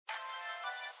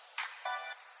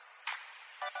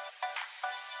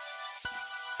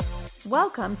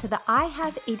Welcome to the I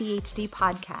Have ADHD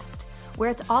podcast, where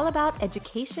it's all about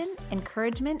education,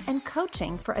 encouragement, and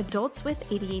coaching for adults with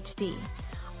ADHD.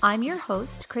 I'm your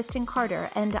host, Kristen Carter,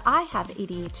 and I have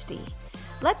ADHD.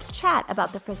 Let's chat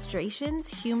about the frustrations,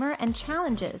 humor, and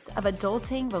challenges of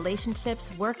adulting,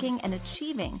 relationships, working, and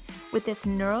achieving with this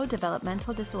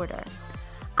neurodevelopmental disorder.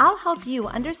 I'll help you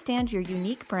understand your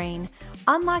unique brain,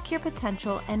 unlock your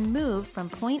potential, and move from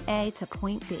point A to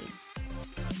point B.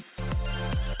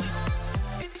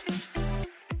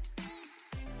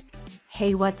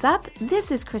 Hey, what's up?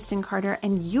 This is Kristen Carter,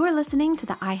 and you're listening to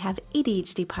the I Have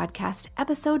ADHD podcast,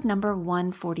 episode number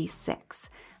 146.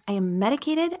 I am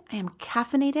medicated, I am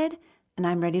caffeinated, and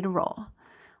I'm ready to roll.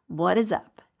 What is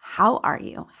up? How are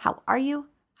you? How are you?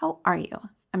 How are you?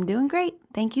 I'm doing great.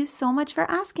 Thank you so much for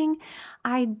asking.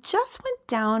 I just went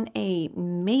down a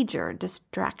major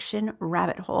distraction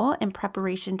rabbit hole in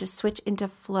preparation to switch into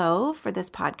flow for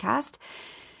this podcast.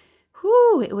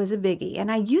 Whew, it was a biggie.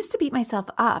 And I used to beat myself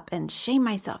up and shame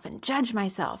myself and judge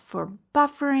myself for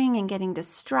buffering and getting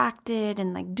distracted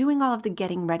and doing all of the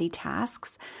getting ready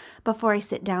tasks before I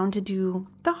sit down to do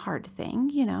the hard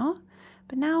thing,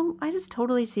 But now I just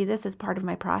totally see this as part of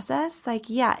my process.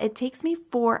 It takes me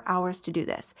 4 hours to do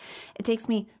this. It takes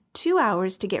me 2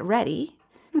 hours to get ready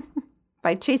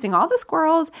by chasing all the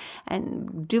squirrels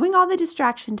and doing all the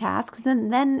distraction tasks.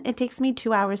 And then it takes me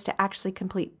 2 hours to actually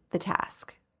complete the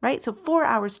task. Right? So 4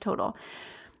 hours total.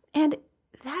 And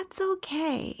that's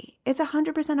okay. It's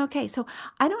 100% okay. So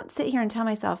I don't sit here and tell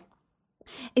myself,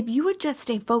 if you would just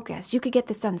stay focused, you could get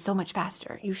this done so much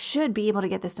faster. You should be able to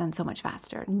get this done so much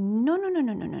faster. No.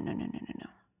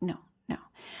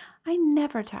 I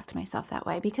never talk to myself that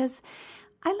way because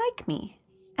I like me.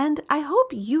 And I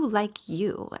hope you like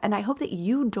you. And I hope that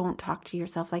you don't talk to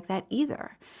yourself like that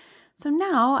either. So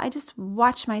now I just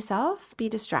watch myself be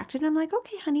distracted. And I'm like,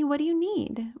 okay, honey, what do you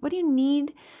need? What do you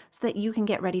need so that you can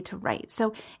get ready to write?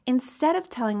 So instead of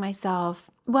telling myself,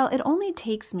 well, it only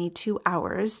takes me 2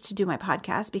 hours to do my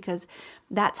podcast because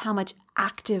that's how much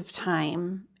active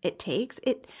time it takes.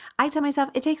 I tell myself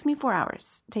it takes me 4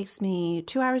 hours. It takes me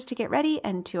 2 hours to get ready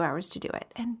and 2 hours to do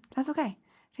it. And that's okay.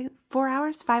 It takes 4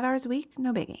 hours, 5 hours a week,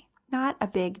 no biggie. Not a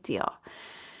big deal.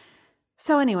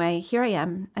 So anyway, here I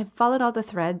am. I've followed all the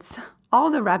threads,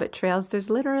 all the rabbit trails. There's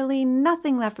literally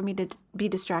nothing left for me to be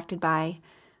distracted by.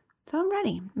 So I'm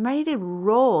ready. I'm ready to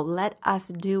roll. Let us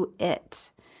do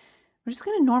it. We're just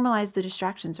going to normalize the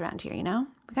distractions around here,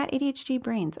 We got ADHD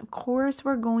brains. Of course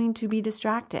we're going to be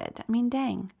distracted. I mean,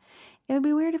 dang. It would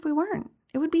be weird if we weren't.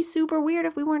 It would be super weird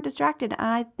if we weren't distracted.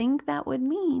 I think that would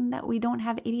mean that we don't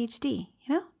have ADHD,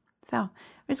 So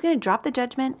we're just going to drop the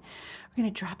judgment. We're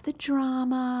going to drop the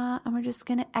drama, and we're just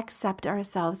going to accept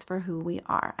ourselves for who we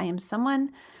are. I am someone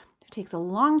who takes a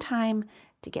long time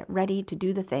to get ready to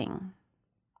do the thing.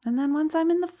 And then once I'm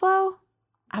in the flow,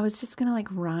 I was just going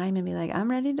to rhyme and be like,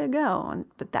 I'm ready to go.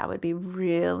 But that would be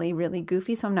really, really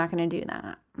goofy, so I'm not going to do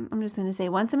that. I'm just going to say,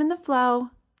 once I'm in the flow,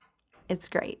 it's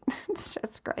great. It's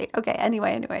just great. Okay,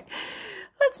 anyway,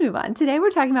 let's move on. Today we're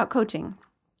talking about coaching.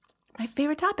 My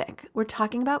favorite topic. We're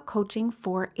talking about coaching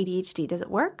for ADHD. Does it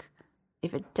work?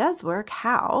 If it does work,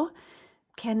 how?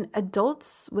 Can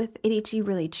adults with ADHD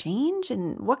really change?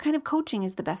 And what kind of coaching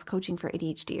is the best coaching for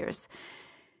ADHDers?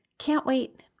 Can't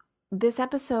wait. This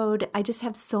episode, I just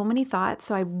have so many thoughts.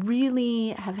 So I really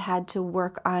have had to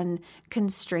work on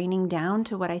constraining down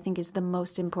to what I think is the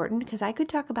most important because I could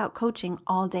talk about coaching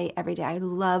all day, every day. I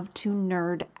love to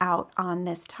nerd out on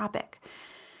this topic.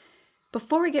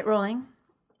 Before we get rolling,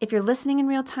 if you're listening in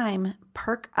real time,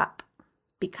 perk up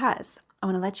because I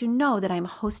want to let you know that I'm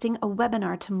hosting a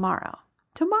webinar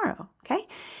tomorrow, okay?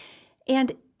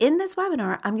 And in this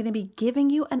webinar, I'm going to be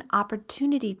giving you an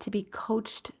opportunity to be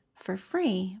coached for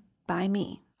free by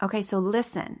me. Okay, so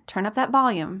listen, turn up that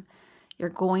volume. You're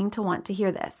going to want to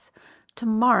hear this.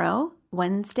 Tomorrow,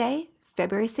 Wednesday,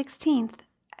 February 16th,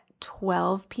 at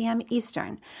 12 p.m.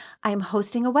 Eastern, I'm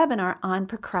hosting a webinar on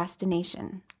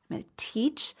procrastination. I'm going to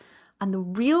teach on the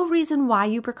real reason why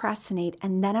you procrastinate,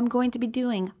 and then I'm going to be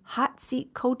doing hot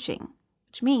seat coaching,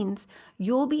 which means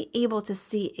you'll be able to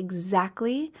see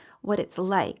exactly what it's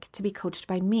like to be coached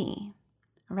by me.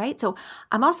 All right, so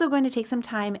I'm also going to take some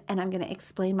time and I'm going to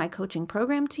explain my coaching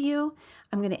program to you.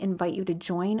 I'm going to invite you to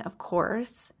join, of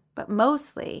course, but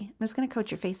mostly I'm just going to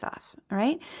coach your face off. All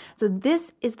right, so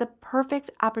this is the perfect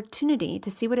opportunity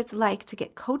to see what it's like to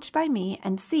get coached by me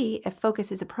and see if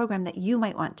Focus is a program that you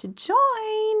might want to join.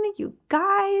 You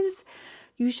guys,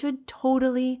 you should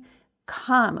totally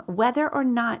come. Whether or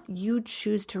not you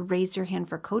choose to raise your hand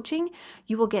for coaching,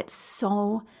 you will get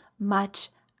so much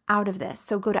out of this.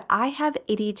 So go to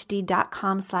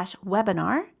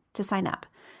ihaveadhd.com/webinar to sign up.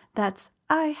 That's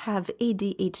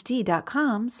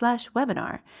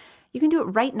ihaveadhd.com/webinar. You can do it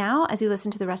right now as you listen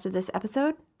to the rest of this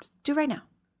episode. Just do it right now.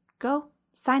 Go,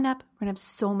 sign up. We're going to have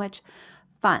so much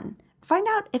fun. Find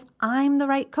out if I'm the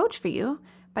right coach for you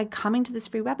by coming to this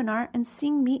free webinar and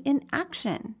seeing me in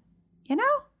action.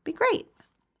 Be great.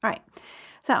 All right.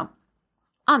 So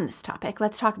on this topic,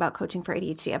 let's talk about coaching for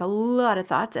ADHD. I have a lot of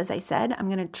thoughts, as I said. I'm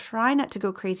going to try not to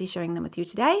go crazy sharing them with you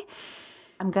today.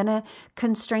 I'm going to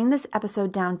constrain this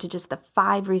episode down to just the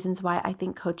 5 reasons why I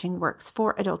think coaching works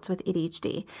for adults with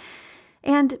ADHD.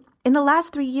 And in the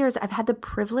last 3 years, I've had the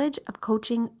privilege of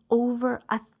coaching over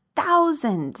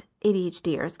 1,000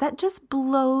 ADHDers. That just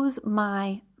blows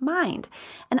my mind.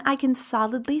 And I can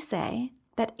solidly say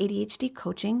that ADHD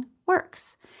coaching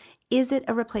works. Is it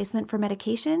a replacement for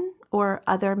medication or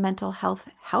other mental health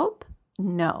help?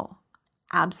 No,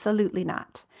 absolutely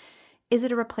not. Is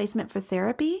it a replacement for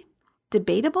therapy?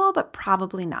 Debatable, but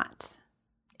probably not.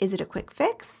 Is it a quick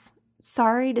fix?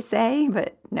 Sorry to say,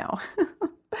 but no.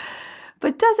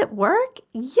 But does it work?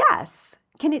 Yes.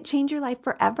 Can it change your life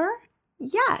forever?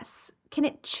 Yes. Can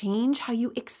it change how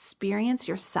you experience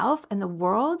yourself and the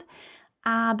world?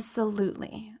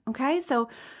 Absolutely. Okay, so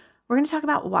we're going to talk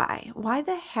about why. Why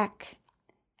the heck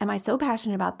am I so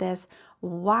passionate about this?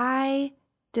 Why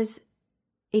does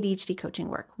ADHD coaching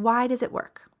work? Why does it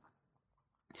work?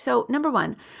 So number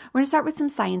 1, we're going to start with some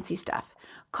sciencey stuff.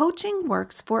 Coaching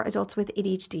works for adults with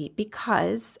ADHD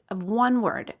because of one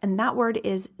word, and that word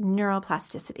is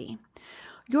neuroplasticity.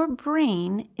 Your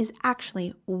brain is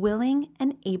actually willing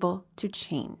and able to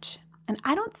change. And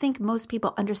I don't think most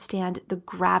people understand the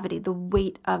gravity, the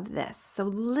weight of this. So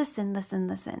listen.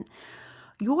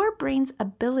 Your brain's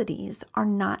abilities are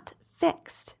not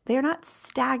fixed. They're not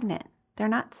stagnant. They're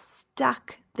not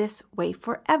stuck this way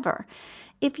forever.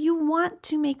 If you want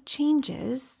to make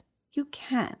changes, you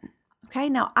can. Okay,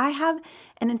 now I have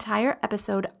an entire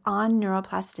episode on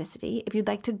neuroplasticity. If you'd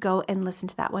like to go and listen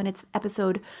to that one, it's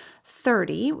episode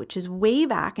 30, which is way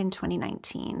back in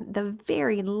 2019, the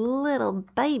very little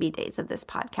baby days of this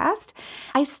podcast.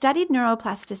 I studied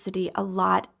neuroplasticity a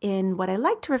lot in what I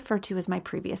like to refer to as my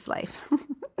previous life.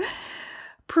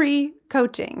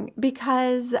 Pre-coaching,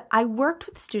 because I worked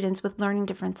with students with learning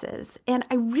differences, and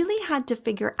I really had to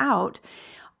figure out,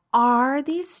 are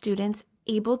these students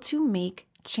able to make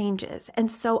changes? And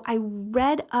so I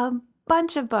read a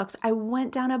bunch of books. I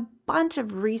went down a bunch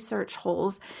of research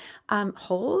holes.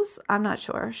 Holes? I'm not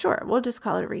sure. Sure, we'll just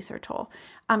call it a research hole.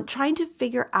 Trying to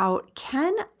figure out,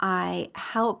 can I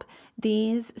help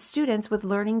these students with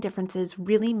learning differences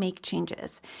really make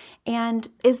changes? And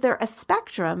is there a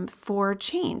spectrum for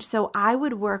change? So I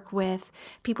would work with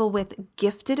people with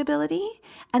gifted ability,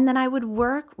 and then I would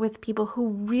work with people who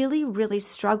really, really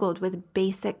struggled with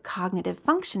basic cognitive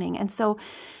functioning. And so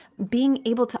being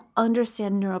able to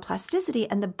understand neuroplasticity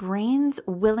and the brain's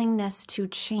willingness to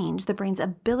change, the brain's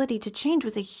ability to change,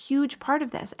 was a huge part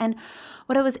of this. And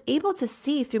what I was able to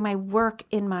see through my work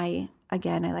in my,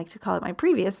 again, I like to call it my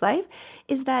previous life,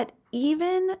 is that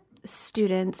even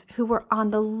students who were on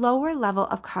the lower level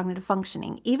of cognitive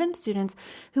functioning, even students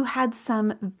who had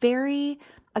some very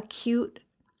acute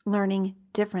learning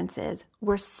differences,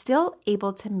 were still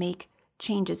able to make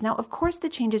changes. Now, of course, the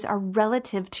changes are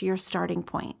relative to your starting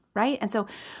point, right? And so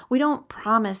we don't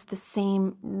promise the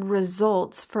same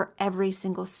results for every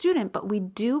single student, but we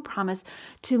do promise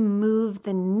to move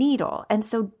the needle. And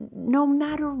so no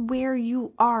matter where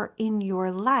you are in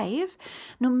your life,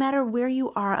 no matter where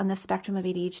you are on the spectrum of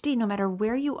ADHD, no matter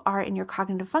where you are in your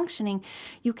cognitive functioning,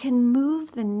 you can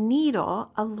move the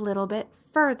needle a little bit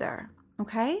further,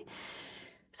 okay?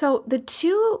 So the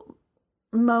two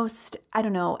most,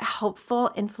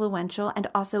 helpful, influential, and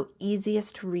also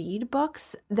easiest to read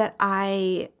books that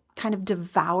I kind of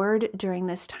devoured during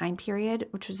this time period,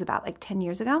 which was about 10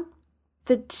 years ago.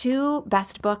 The two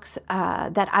best books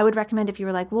that I would recommend if you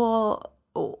were like, well,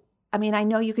 I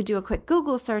know you could do a quick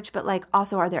Google search, but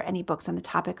also, are there any books on the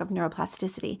topic of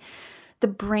neuroplasticity? The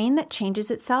Brain That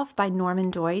Changes Itself by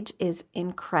Norman Doidge is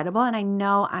incredible. And I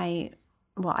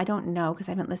don't know because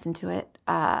I haven't listened to it,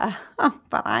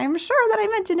 but I'm sure that I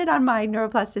mentioned it on my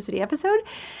neuroplasticity episode.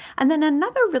 And then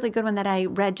another really good one that I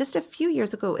read just a few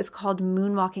years ago is called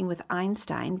Moonwalking with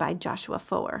Einstein by Joshua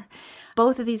Foer.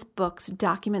 Both of these books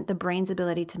document the brain's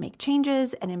ability to make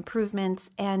changes and improvements.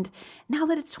 And now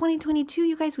that it's 2022,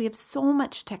 you guys, we have so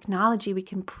much technology. We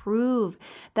can prove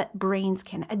that brains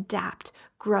can adapt,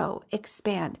 grow,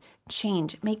 expand,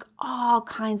 change, make all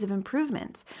kinds of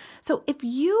improvements. So if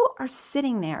you are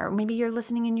sitting there, maybe you're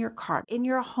listening in your car, in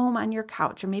your home, on your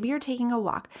couch, or maybe you're taking a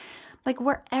walk, Like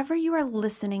wherever you are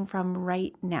listening from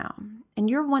right now, and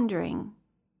you're wondering,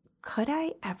 could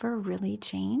I ever really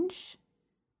change?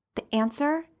 The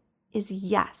answer is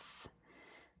yes.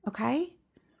 Okay?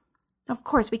 Of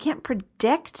course, we can't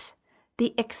predict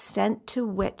the extent to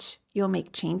which you'll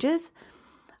make changes.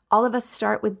 All of us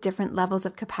start with different levels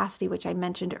of capacity, which I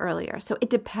mentioned earlier. So it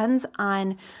depends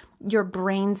on your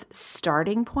brain's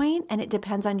starting point, and it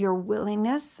depends on your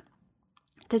willingness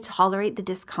to tolerate the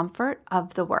discomfort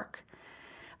of the work.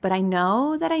 But I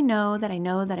know that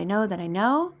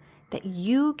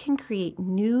you can create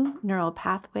new neural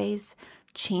pathways,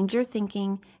 change your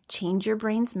thinking, change your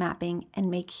brain's mapping, and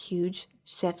make huge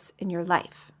shifts in your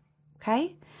life.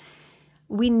 Okay?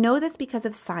 We know this because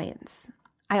of science.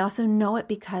 I also know it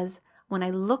because when I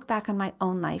look back on my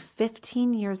own life,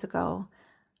 15 years ago,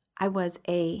 I was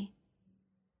a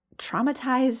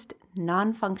traumatized,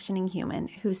 non-functioning human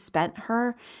who spent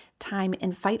her time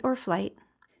in fight or flight,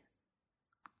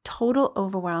 total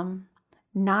overwhelm,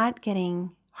 not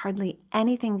getting hardly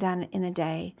anything done in a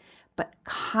day, but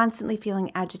constantly feeling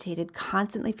agitated,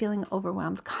 constantly feeling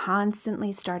overwhelmed,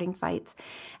 constantly starting fights,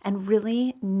 and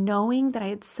really knowing that I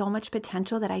had so much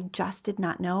potential that I just did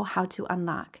not know how to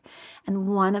unlock. And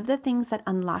one of the things that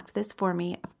unlocked this for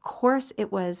me, of course,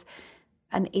 it was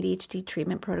an ADHD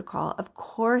treatment protocol. Of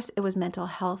course, it was mental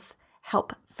health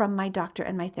help from my doctor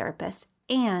and my therapist,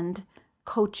 and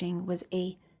coaching was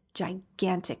a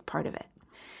gigantic part of it.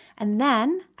 And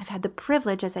then I've had the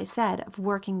privilege, as I said, of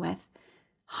working with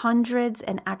hundreds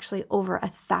and actually over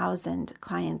 1,000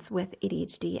 clients with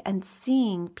ADHD and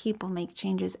seeing people make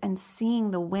changes and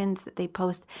seeing the wins that they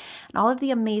post and all of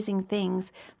the amazing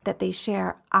things that they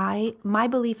share. My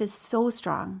belief is so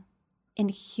strong in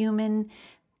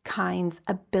humankind's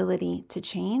ability to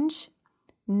change.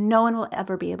 No one will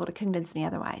ever be able to convince me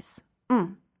otherwise.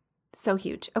 So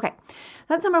huge. Okay,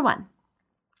 that's number one.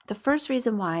 The first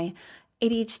reason why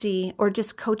ADHD, or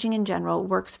just coaching in general,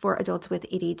 works for adults with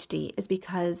ADHD is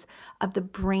because of the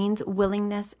brain's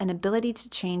willingness and ability to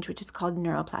change, which is called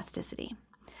neuroplasticity.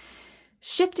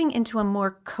 Shifting into a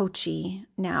more coachy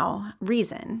now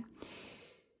reason.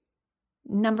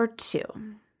 Number two,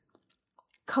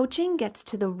 coaching gets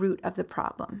to the root of the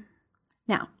problem.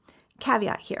 Now,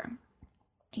 caveat here.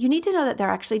 You need to know that there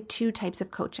are actually two types of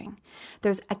coaching.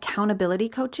 There's accountability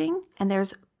coaching and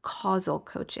there's causal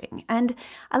coaching. And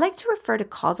I like to refer to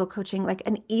causal coaching, like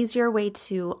an easier way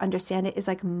to understand it is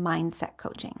like mindset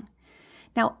coaching.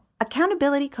 Now,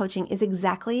 accountability coaching is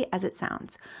exactly as it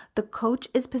sounds. The coach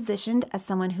is positioned as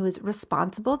someone who is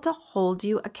responsible to hold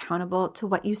you accountable to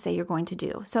what you say you're going to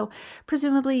do. So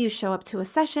presumably you show up to a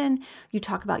session, you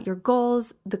talk about your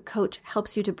goals, the coach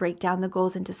helps you to break down the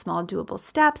goals into small doable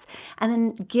steps, and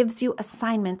then gives you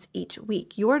assignments each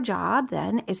week. Your job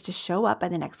then is to show up at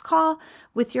the next call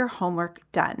with your homework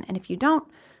done. And if you don't,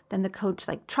 then the coach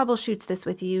troubleshoots this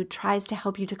with you, tries to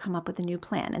help you to come up with a new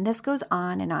plan. And this goes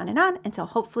on and on and on until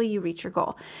hopefully you reach your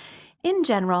goal. In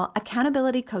general,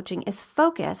 accountability coaching is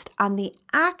focused on the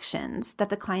actions that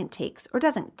the client takes or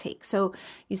doesn't take. So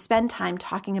you spend time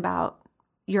talking about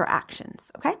your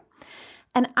actions, okay?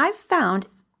 And I've found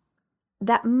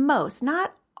that most,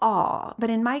 not all, but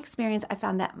in my experience, I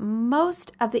found that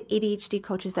most of the ADHD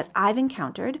coaches that I've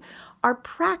encountered are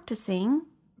practicing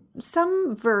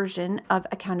some version of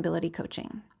accountability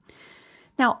coaching.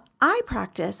 Now, I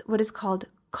practice what is called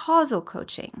causal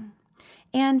coaching.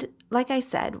 And like I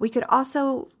said, we could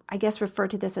also, I guess, refer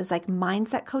to this as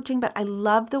mindset coaching, but I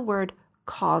love the word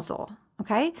causal,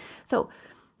 okay? So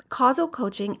causal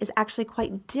coaching is actually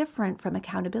quite different from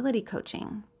accountability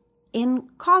coaching. In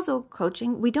causal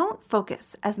coaching, we don't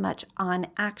focus as much on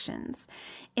actions.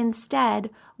 Instead,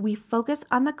 we focus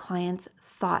on the client's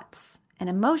thoughts and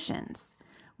emotions.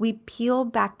 We peel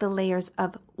back the layers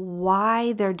of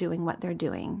why they're doing what they're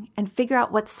doing and figure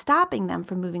out what's stopping them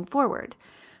from moving forward.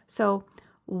 So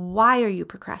why are you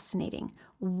procrastinating?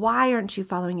 Why aren't you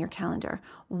following your calendar?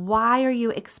 Why are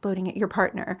you exploding at your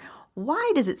partner?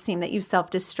 Why does it seem that you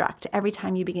self-destruct every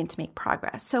time you begin to make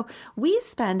progress? So we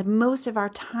spend most of our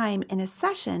time in a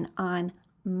session on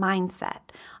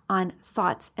mindset, on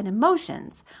thoughts and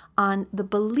emotions, on the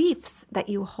beliefs that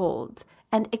you hold,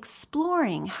 and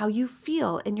exploring how you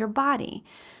feel in your body.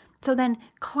 So then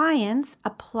clients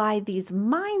apply these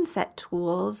mindset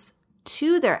tools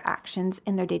to their actions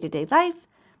in their day-to-day life,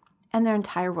 and their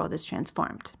entire world is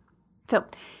transformed. So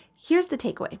here's the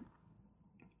takeaway.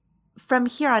 From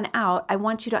here on out, I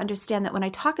want you to understand that when I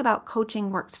talk about coaching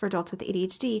works for adults with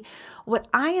ADHD, what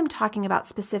I am talking about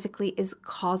specifically is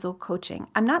causal coaching.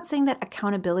 I'm not saying that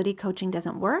accountability coaching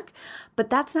doesn't work, but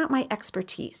that's not my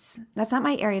expertise. That's not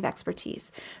my area of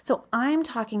expertise. So I'm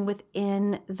talking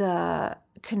within the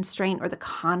constraint or the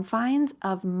confines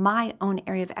of my own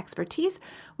area of expertise,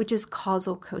 which is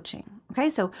causal coaching. Okay,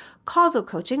 so causal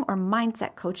coaching or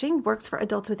mindset coaching works for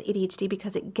adults with ADHD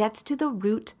because it gets to the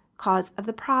root cause of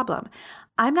the problem.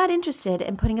 I'm not interested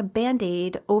in putting a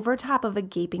Band-Aid over top of a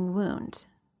gaping wound,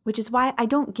 which is why I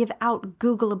don't give out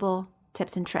Googleable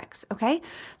tips and tricks, okay?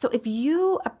 So if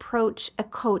you approach a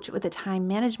coach with a time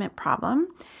management problem,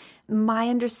 my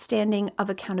understanding of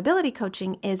accountability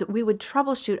coaching is we would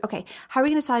troubleshoot, okay, how are we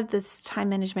going to solve this time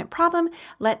management problem?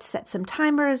 Let's set some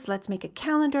timers. Let's make a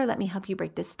calendar. Let me help you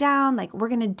break this down. Like, we're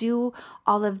going to do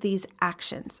all of these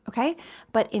actions, okay?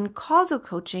 But in causal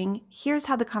coaching, here's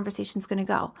how the conversation's going to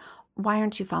go. Why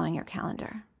aren't you following your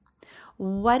calendar?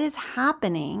 What is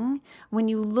happening when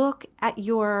you look at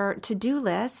your to-do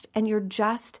list and you're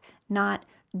just not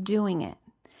doing it?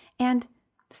 And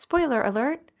spoiler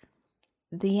alert,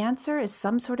 the answer is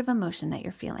some sort of emotion that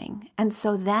you're feeling. And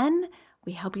so then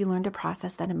we help you learn to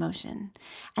process that emotion.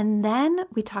 And then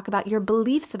we talk about your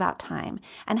beliefs about time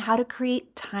and how to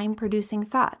create time-producing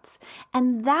thoughts.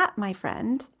 And that, my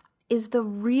friend, is the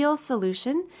real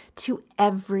solution to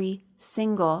every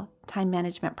single time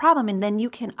management problem. And then you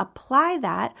can apply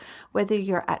that whether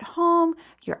you're at home,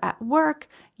 you're at work,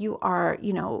 you are,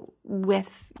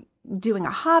 with doing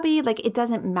a hobby, like it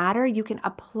doesn't matter. You can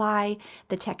apply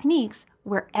the techniques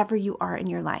wherever you are in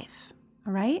your life.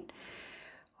 All right.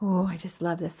 Oh, I just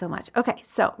love this so much. Okay.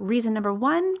 So reason number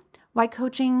one, why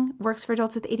coaching works for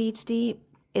adults with ADHD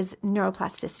is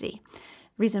neuroplasticity.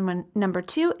 Number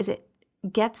two is it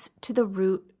gets to the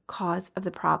root cause of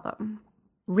the problem.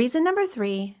 Reason number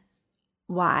three,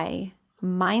 why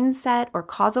mindset or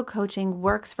causal coaching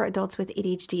works for adults with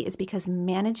ADHD is because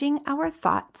managing our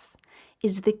thoughts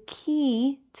is the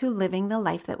key to living the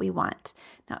life that we want.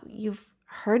 Now, you've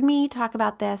heard me talk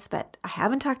about this, but I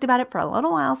haven't talked about it for a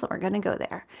little while, so we're going to go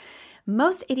there.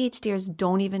 Most ADHDers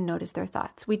don't even notice their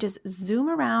thoughts. We just zoom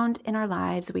around in our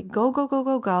lives. We go,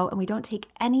 and we don't take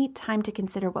any time to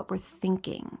consider what we're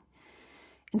thinking.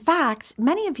 In fact,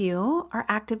 many of you are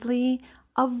actively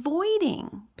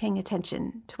avoiding paying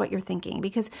attention to what you're thinking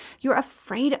because you're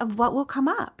afraid of what will come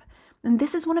up. And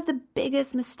this is one of the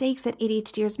biggest mistakes that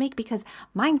ADHDers make because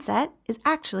mindset is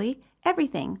actually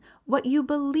everything. What you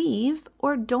believe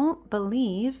or don't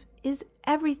believe is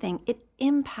everything. It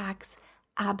impacts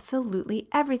absolutely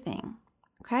everything.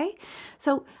 Okay?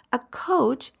 So a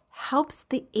coach helps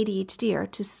the ADHDer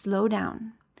to slow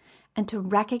down and to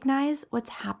recognize what's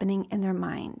happening in their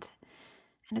mind.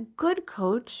 And a good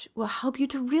coach will help you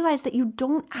to realize that you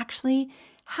don't actually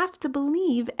have to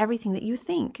believe everything that you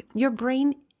think. Your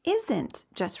brain isn't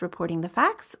just reporting the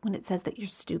facts when it says that you're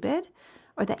stupid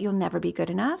or that you'll never be good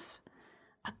enough.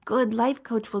 A good life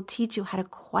coach will teach you how to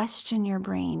question your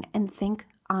brain and think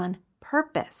on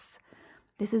purpose.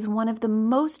 This is one of the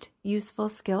most useful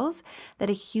skills that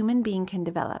a human being can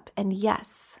develop. And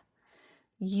yes,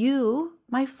 you,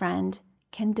 my friend,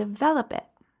 can develop it.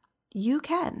 You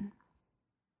can.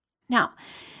 Now,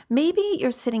 maybe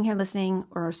you're sitting here listening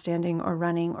or standing or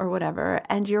running or whatever,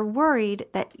 and you're worried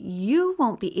that you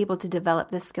won't be able to develop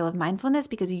this skill of mindfulness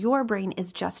because your brain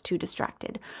is just too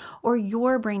distracted or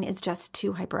your brain is just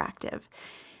too hyperactive.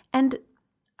 And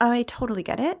I totally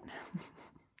get it.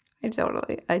 I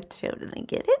totally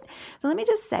get it. So let me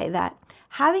just say that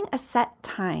having a set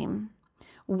time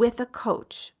with a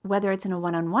coach, whether it's in a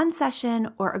one-on-one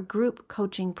session or a group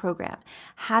coaching program,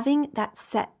 having that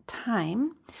set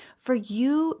time for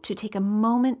you to take a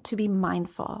moment to be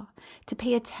mindful, to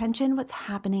pay attention what's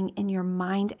happening in your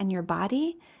mind and your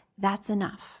body, that's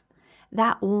enough.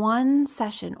 That one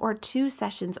session or two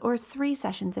sessions or three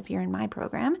sessions, if you're in my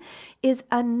program, is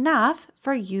enough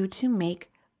for you to make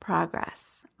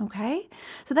progress, okay?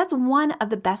 So that's one of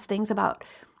the best things about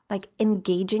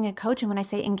engaging a coach. And when I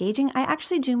say engaging, I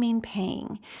actually do mean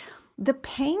paying. The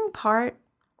paying part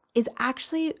is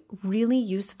actually really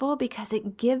useful because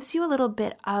it gives you a little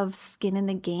bit of skin in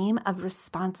the game of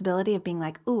responsibility of being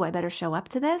like, ooh, I better show up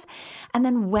to this. And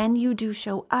then when you do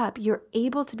show up, you're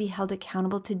able to be held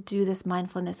accountable to do this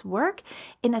mindfulness work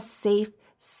in a safe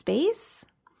space.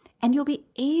 And you'll be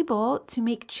able to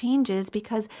make changes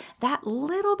because that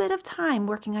little bit of time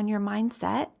working on your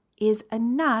mindset is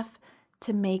enough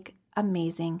to make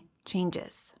amazing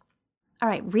changes. All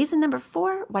right, reason number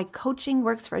 4, why coaching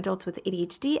works for adults with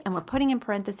ADHD, and we're putting in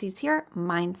parentheses here,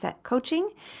 mindset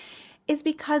coaching, is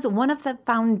because one of the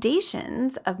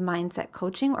foundations of mindset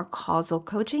coaching or causal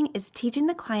coaching is teaching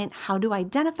the client how to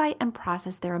identify and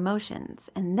process their emotions.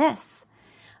 And this,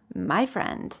 my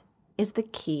friend, is the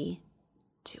key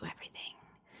to everything.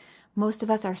 Most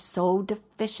of us are so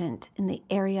deficient in the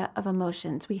area of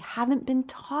emotions. We haven't been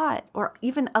taught or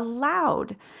even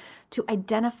allowed to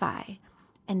identify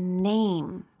and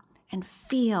name and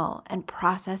feel and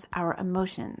process our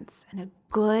emotions. And a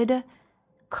good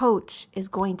coach is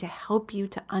going to help you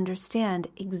to understand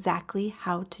exactly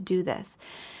how to do this.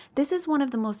 This is one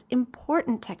of the most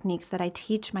important techniques that I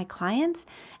teach my clients,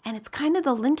 and it's kind of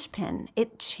the linchpin.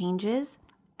 It changes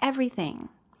everything.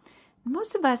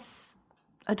 Most of us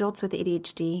adults with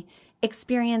ADHD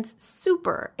experience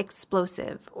super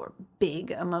explosive or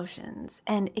big emotions,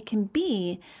 and it can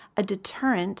be a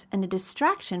deterrent and a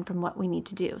distraction from what we need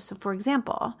to do. So, for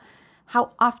example,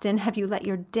 how often have you let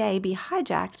your day be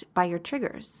hijacked by your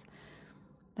triggers?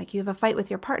 Like you have a fight with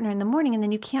your partner in the morning and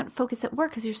then you can't focus at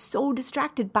work because you're so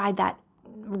distracted by that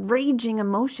raging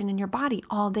emotion in your body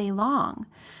all day long.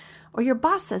 Or your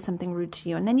boss says something rude to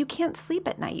you and then you can't sleep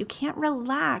at night. You can't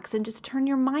relax and just turn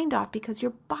your mind off because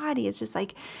your body is just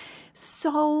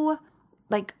so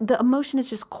the emotion is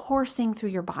just coursing through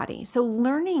your body. So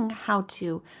learning how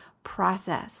to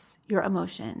process your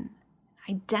emotion,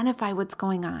 identify what's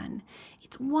going on,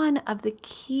 it's one of the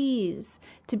keys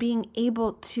to being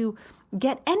able to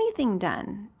get anything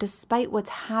done despite what's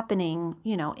happening,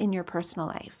 in your personal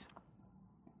life.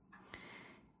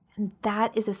 And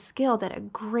that is a skill that a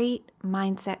great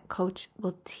mindset coach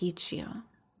will teach you.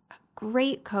 A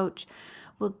great coach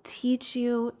will teach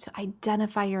you to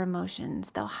identify your emotions.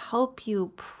 They'll help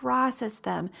you process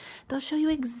them. They'll show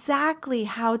you exactly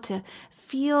how to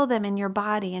feel them in your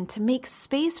body and to make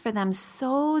space for them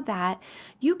so that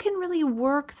you can really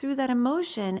work through that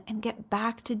emotion and get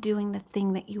back to doing the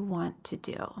thing that you want to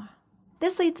do.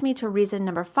 This leads me to reason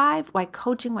number 5, why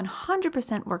coaching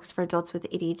 100% works for adults with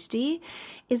ADHD,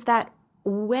 is that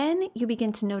when you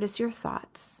begin to notice your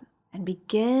thoughts and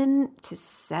begin to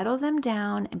settle them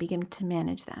down and begin to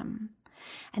manage them,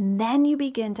 and then you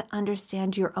begin to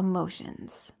understand your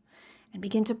emotions and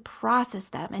begin to process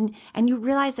them, and you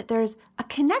realize that there's a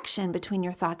connection between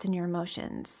your thoughts and your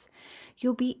emotions,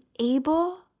 you'll be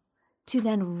able to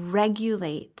then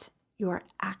regulate your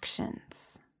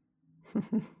actions.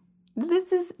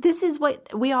 This is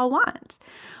what we all want.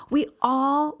 We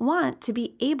all want to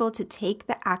be able to take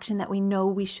the action that we know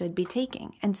we should be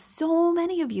taking. And so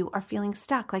many of you are feeling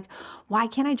stuck. Like, why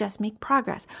can't I just make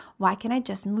progress? Why can't I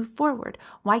just move forward?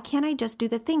 Why can't I just do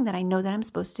the thing that I know that I'm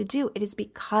supposed to do? It is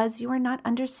because you are not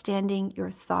understanding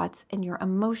your thoughts and your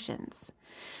emotions.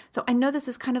 So I know this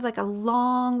is kind of like a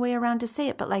long way around to say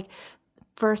it, but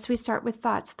first, we start with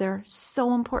thoughts. They're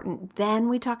so important. Then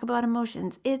we talk about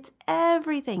emotions. It's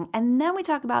everything. And then we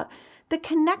talk about the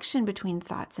connection between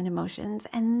thoughts and emotions.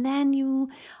 And then you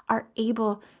are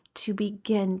able to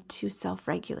begin to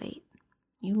self-regulate.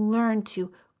 You learn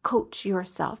to coach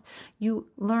yourself. You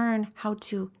learn how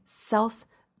to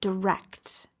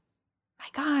self-direct. My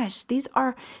gosh, these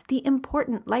are the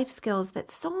important life skills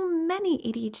that so many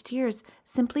ADHDers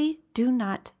simply do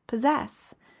not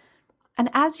possess. And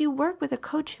as you work with a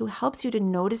coach who helps you to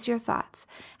notice your thoughts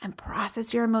and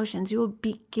process your emotions, you will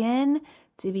begin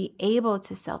to be able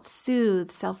to self-soothe,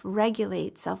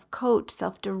 self-regulate, self-coach,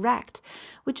 self-direct,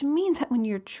 which means that when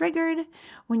you're triggered,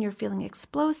 when you're feeling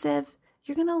explosive,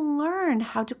 you're going to learn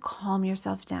how to calm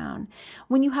yourself down.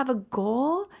 When you have a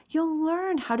goal, you'll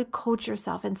learn how to coach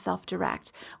yourself and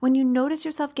self-direct. When you notice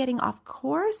yourself getting off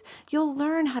course, you'll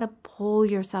learn how to pull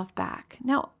yourself back.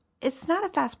 Now, it's not a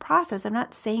fast process. I'm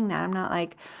not saying that. I'm not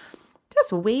like,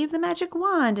 just wave the magic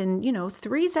wand and,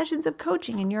 3 sessions of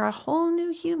coaching and you're a whole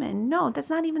new human. No, that's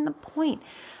not even the point.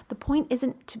 The point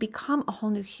isn't to become a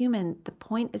whole new human. The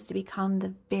point is to become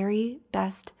the very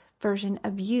best version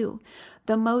of you,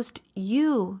 the most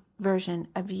you version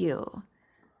of you.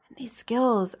 And these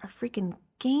skills are freaking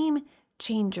game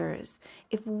changers.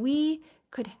 If we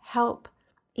could help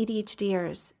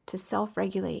ADHDers to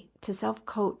self-regulate, to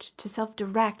self-coach, to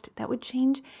self-direct, that would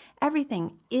change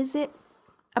everything. Is it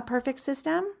a perfect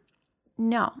system?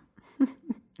 No.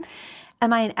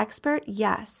 Am I an expert?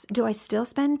 Yes. Do I still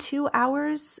spend 2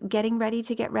 hours getting ready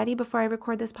to get ready before I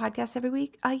record this podcast every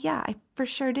week? Yeah, I for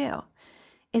sure do.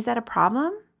 Is that a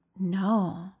problem?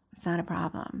 No, it's not a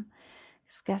problem.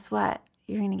 Because guess what?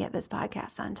 You're going to get this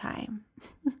podcast on time.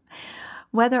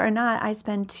 Whether or not I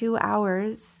spend 2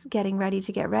 hours getting ready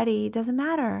to get ready doesn't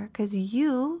matter because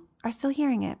you are still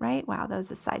hearing it, right? Wow, that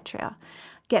was a side trail.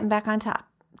 Getting back on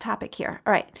topic here.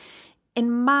 All right.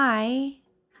 In my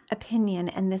opinion,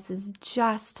 and this is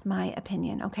just my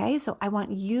opinion, okay? So I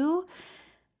want you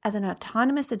as an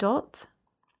autonomous adult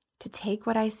to take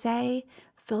what I say,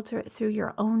 filter it through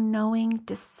your own knowing,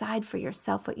 decide for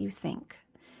yourself what you think.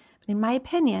 In my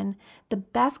opinion, the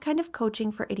best kind of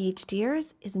coaching for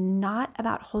ADHDers is not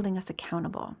about holding us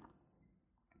accountable.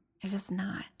 It's just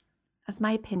not. That's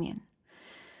my opinion.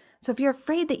 So if you're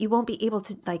afraid that you won't be able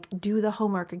to do the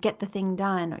homework or get the thing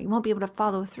done, or you won't be able to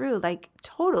follow through,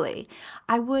 totally,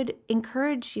 I would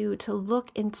encourage you to look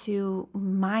into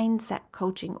mindset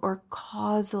coaching or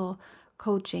causal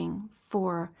coaching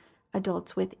for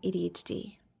adults with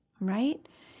ADHD, right?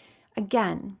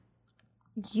 Again,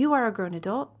 you are a grown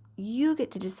adult. You get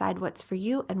to decide what's for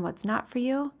you and what's not for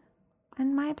you.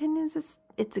 And my opinion is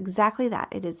it's exactly that.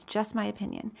 It is just my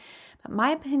opinion. But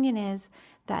my opinion is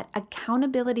that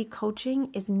accountability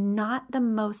coaching is not the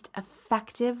most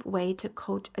effective way to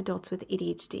coach adults with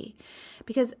ADHD.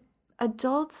 Because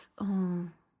adults, do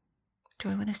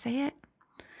I want to say it?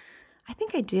 I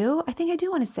think I do. I think I do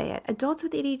want to say it. Adults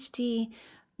with ADHD,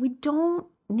 we don't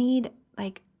need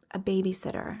a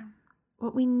babysitter.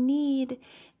 What we need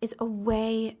is a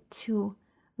way to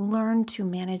learn to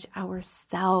manage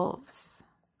ourselves.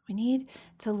 We need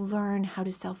to learn how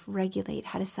to self-regulate,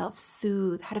 how to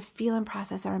self-soothe, how to feel and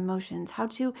process our emotions, how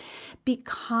to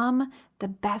become the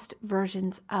best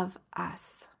versions of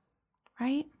us,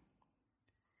 right?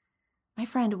 My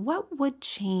friend, what would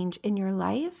change in your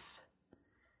life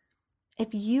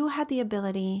if you had the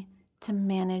ability to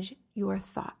manage your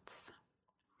thoughts?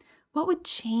 What would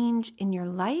change in your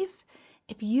life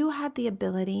if you had the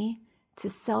ability to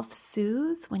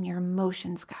self-soothe when your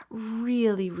emotions got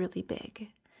really, really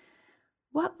big?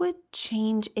 What would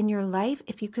change in your life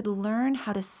if you could learn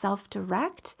how to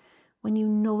self-direct when you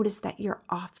notice that you're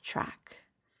off track?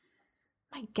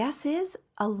 My guess is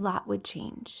a lot would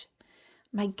change.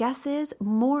 My guess is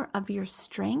more of your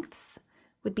strengths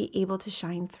would be able to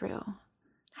shine through.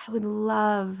 I would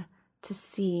love to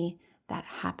see that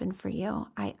happen for you.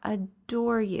 I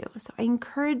adore you. So I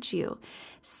encourage you,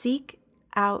 seek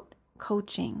out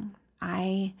coaching.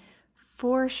 I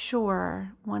for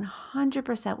sure,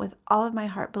 100% with all of my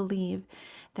heart believe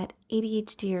that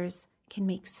ADHDers can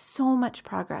make so much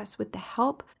progress with the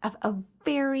help of a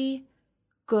very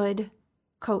good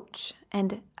coach.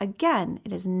 And again,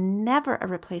 it is never a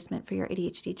replacement for your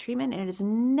ADHD treatment, and it is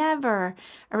never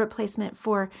a replacement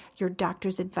for your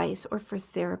doctor's advice or for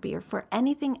therapy or for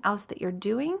anything else that you're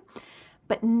doing.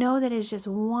 But know that it is just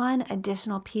one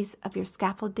additional piece of your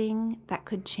scaffolding that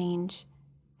could change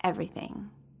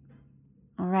everything.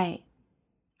 All right.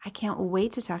 I can't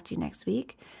wait to talk to you next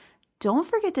week. Don't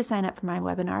forget to sign up for my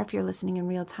webinar if you're listening in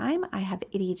real time. I have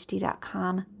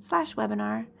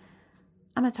ADHD.com/webinar.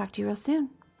 I'm going to talk to you real soon.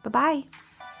 Bye-bye.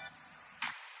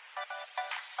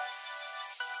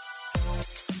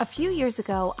 A few years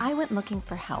ago, I went looking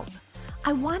for help.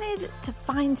 I wanted to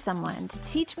find someone to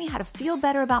teach me how to feel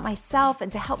better about myself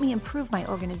and to help me improve my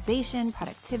organization,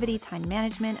 productivity, time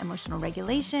management, emotional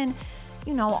regulation,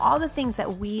 all the things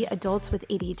that we adults with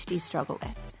ADHD struggle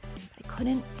with. But I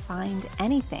couldn't find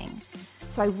anything.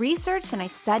 So I researched and I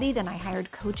studied and I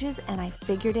hired coaches and I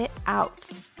figured it out.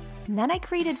 And then I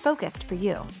created Focused for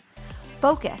you.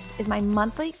 Focused is my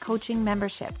monthly coaching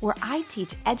membership where I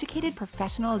teach educated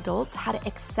professional adults how to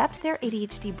accept their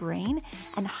ADHD brain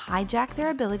and hijack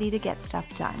their ability to get stuff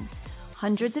done.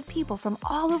 Hundreds of people from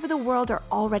all over the world are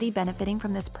already benefiting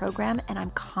from this program, and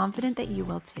I'm confident that you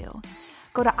will too.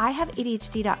 Go to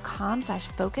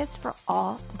ihaveadhd.com/focused for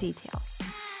all the details.